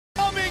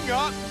Coming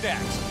up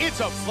next, it's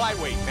a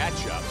flyweight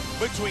matchup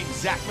between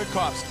Zach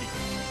Makovsky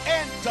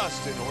and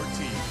Dustin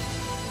Ortiz.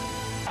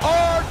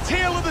 Our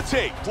tale of the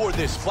tape for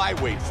this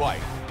flyweight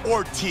fight.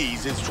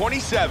 Ortiz is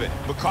 27,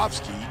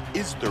 Makovsky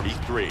is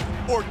 33.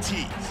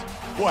 Ortiz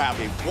will have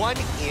a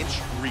 1-inch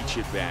reach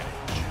advantage.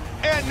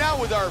 And now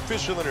with our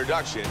official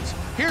introductions,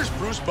 here's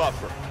Bruce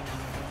Buffer.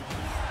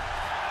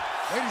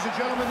 Ladies and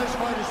gentlemen, this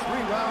fight is 3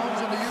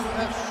 rounds in the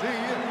UFC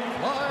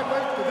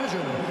flyweight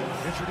division.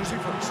 Introducing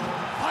first,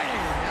 fighting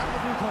out of the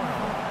blue corner.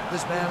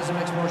 This man is a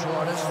mixed martial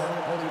artist,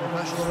 holding a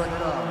professional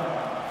record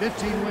of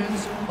 15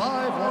 wins, 5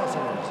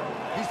 losses.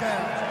 He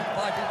stands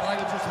 5 feet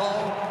 5 inches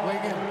tall,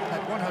 weighing in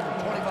at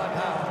 125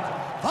 pounds.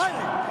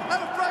 Fighting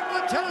out of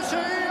Franklin,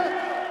 Tennessee,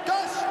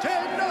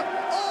 Dustin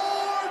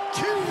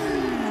Ortiz.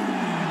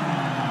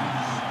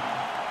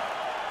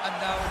 And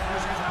now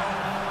introducing his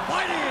opponent,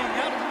 fighting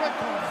out of the red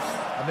corner.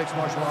 A mixed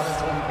martial artist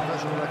holding a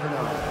professional record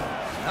of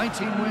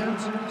 19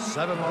 wins,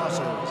 7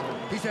 losses.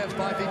 He stands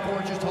 5 feet 4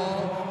 inches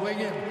tall,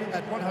 weighing in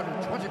at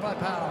 125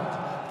 pounds.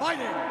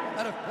 Fighting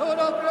out of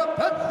Philadelphia,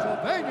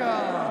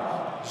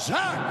 Pennsylvania,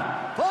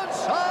 Zach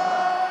Makovsky.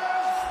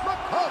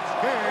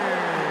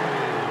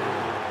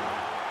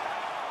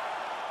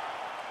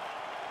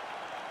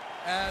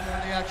 And when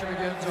the action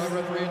begins, our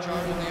referee in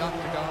charge of the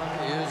octagon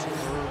is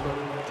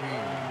Herb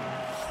Dean.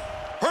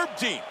 Herb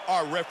Dean,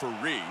 our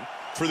referee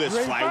for this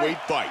flyweight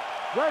fight.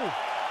 Ready.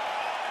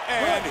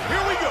 And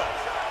here we go.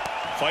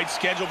 Fight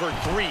scheduled for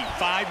 3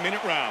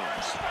 5-minute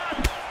rounds.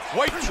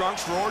 White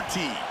trunks for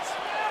Ortiz.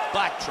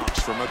 Black trunks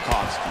for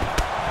Makovsky.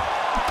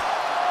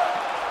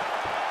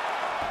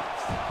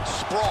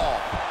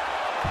 Sprawl.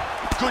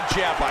 Good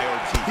jab by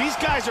Ortiz. These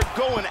guys are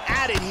going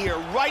at it here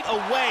right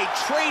away,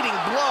 trading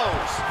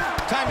blows.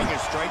 Timing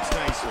his strikes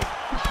nicely.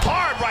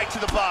 Hard right to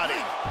the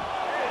body.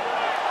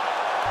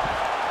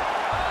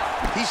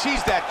 He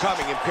sees that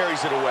coming and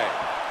parries it away.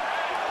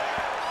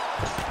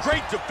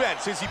 Great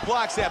defense as he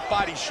blocks that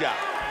body shot.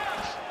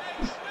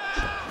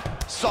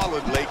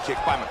 Solid leg kick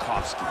by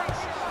Makovsky.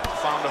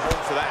 Found a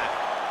home for that.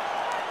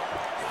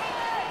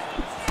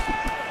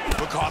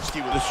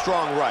 Makovsky with a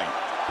strong right.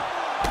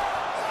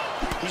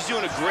 He's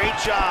doing a great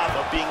job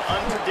of being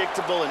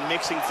unpredictable and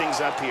mixing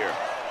things up here.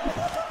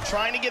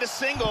 Trying to get a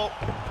single.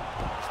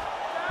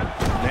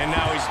 And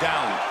now he's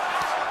down.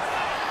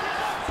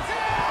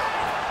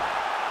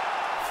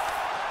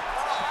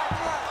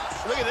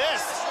 Look at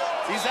this.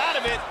 He's out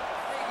of it.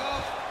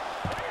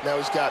 Now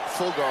he's got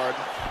full guard.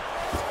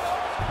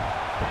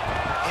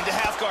 Into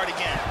half guard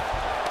again.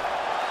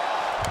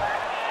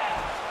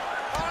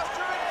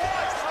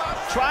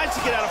 Tries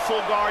to get out of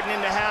full guard and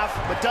into half,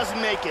 but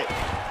doesn't make it.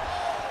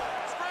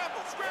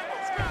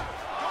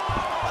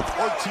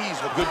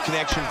 Ortiz with good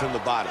connection from the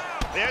bottom.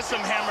 There's some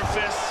hammer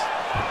fists.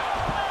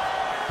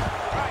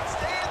 All right,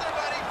 stay in there,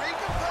 buddy.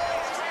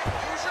 Recompose.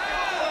 Use your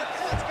gun.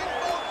 Let's get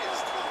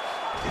focused.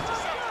 Get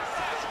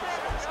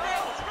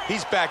yourself.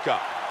 He's back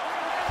up.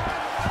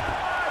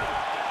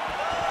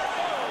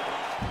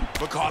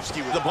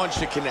 Makovsky with a punch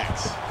that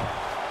connects.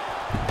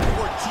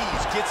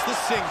 Ortiz gets the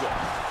single.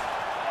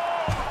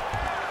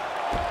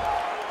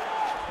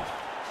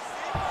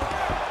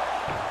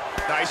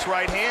 Nice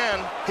right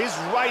hand. His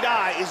right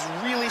eye is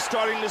really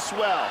starting to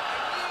swell.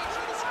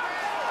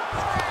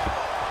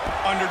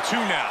 Under 2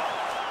 now.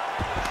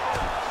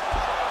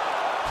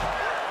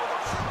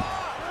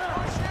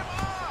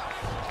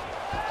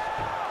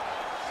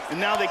 And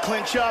now they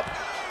clinch up.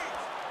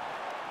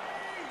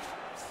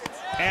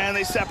 And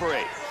they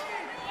separate.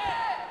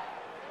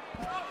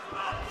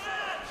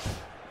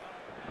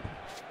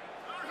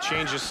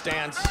 Changes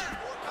stance. He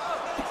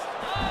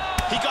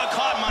got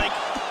caught, Mike.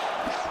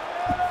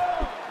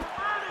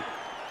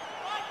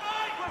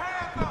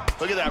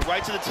 Look at that,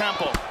 right to the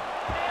temple.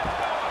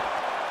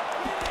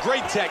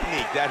 Great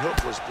technique. That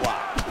hook was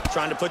blocked.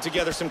 Trying to put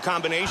together some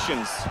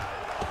combinations.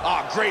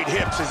 Great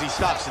hips as he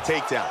stops the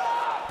takedown.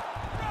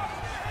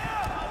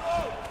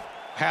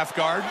 Half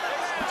guard.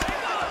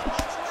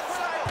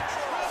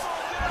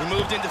 He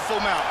moved into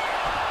full mount.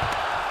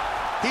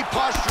 He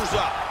postures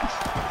up.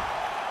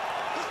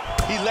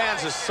 He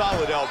lands a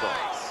solid elbow.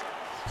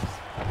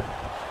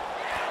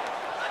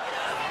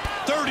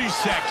 30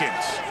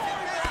 seconds.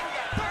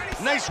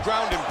 Nice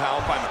ground and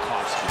pound by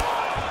Makovsky.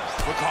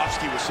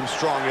 Makovsky with some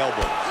strong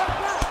elbows.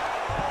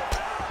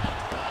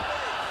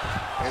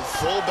 And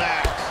full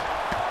back.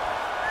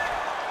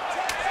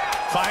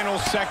 Final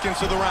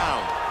seconds of the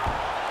round.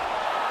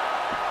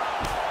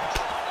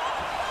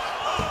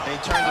 And he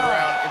turned it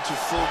around into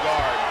full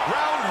guard.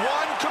 Round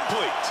 1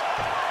 complete.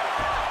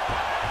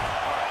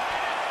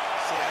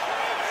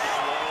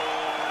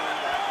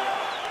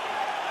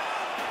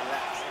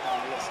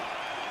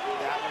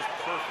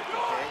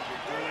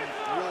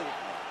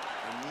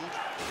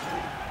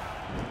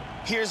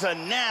 Here's a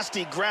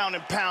nasty ground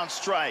and pound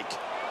strike.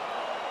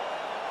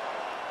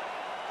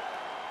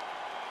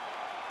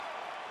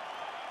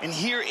 And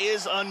here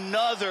is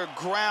another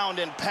ground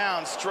and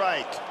pound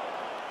strike.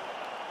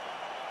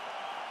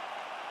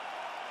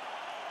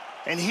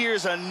 And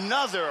here's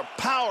another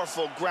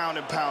powerful ground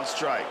and pound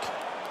strike.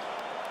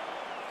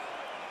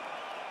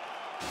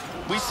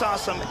 We saw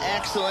some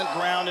excellent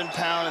ground and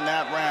pound in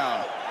that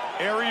round.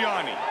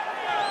 Ariani.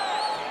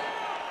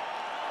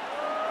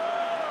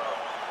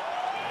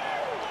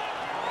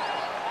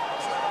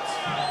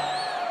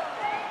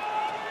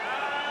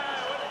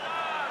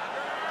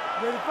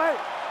 Ready to fight?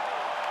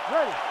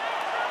 Ready.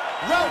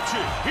 Round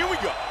 2, here we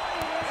go.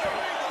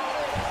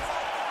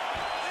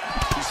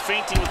 He's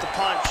feinting with the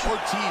punch.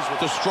 Ortiz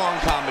with a strong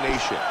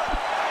combination.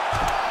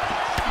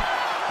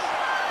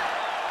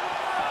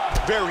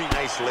 Very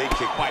nice leg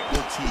kick by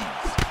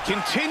Ortiz.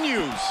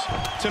 Continues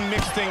to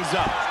mix things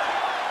up.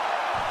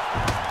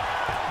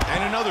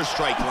 And another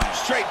strike lands.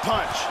 Straight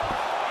punch.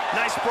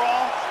 Nice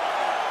brawl.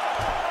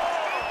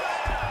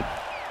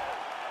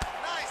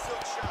 Nice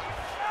hook shot.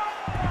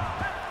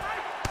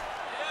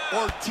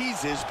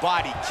 Ortiz's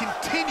body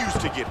continues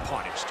to get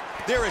punished.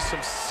 There is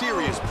some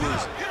serious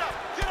bruising.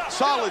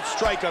 Solid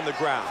strike on the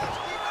ground.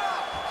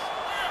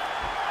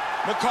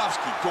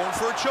 Makovsky going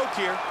for a choke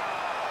here.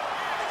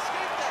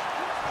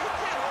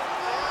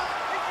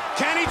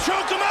 Can he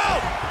choke him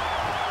out?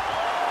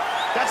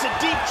 That's a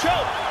deep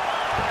choke.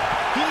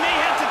 He may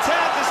have to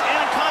tap. This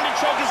anaconda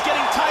choke is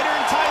getting tighter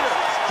and tighter.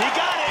 He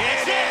got it.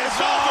 It is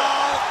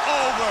all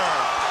over.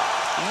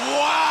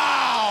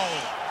 Wow.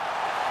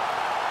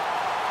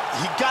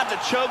 He got the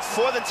choke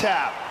for the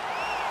tap.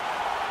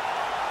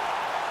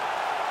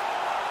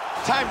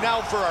 Time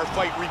now for our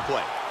fight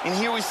replay. And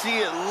here we see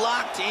it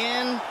locked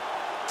in,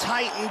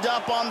 tightened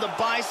up on the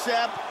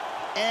bicep,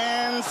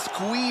 and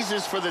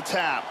squeezes for the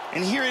tap.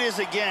 And here it is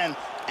again,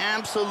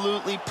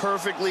 absolutely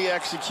perfectly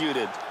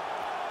executed.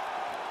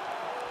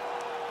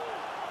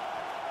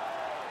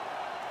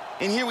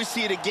 And here we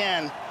see it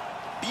again,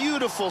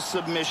 beautiful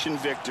submission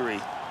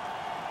victory.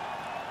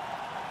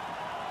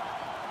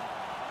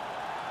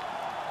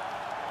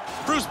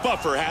 Bruce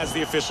Buffer has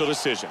the official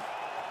decision.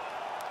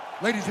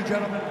 Ladies and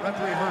gentlemen,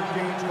 referee Herb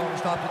Dean's going to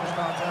stop to this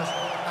contest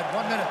at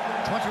 1 minute,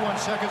 21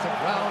 seconds of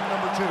round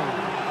number 2.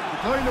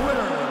 Declaring the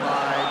winner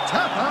by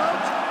tap out,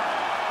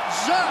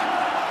 Zach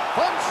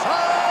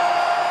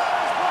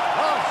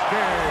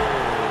Makovsky.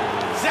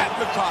 Zach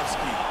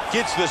Makovsky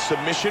gets the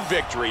submission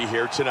victory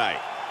here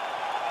tonight.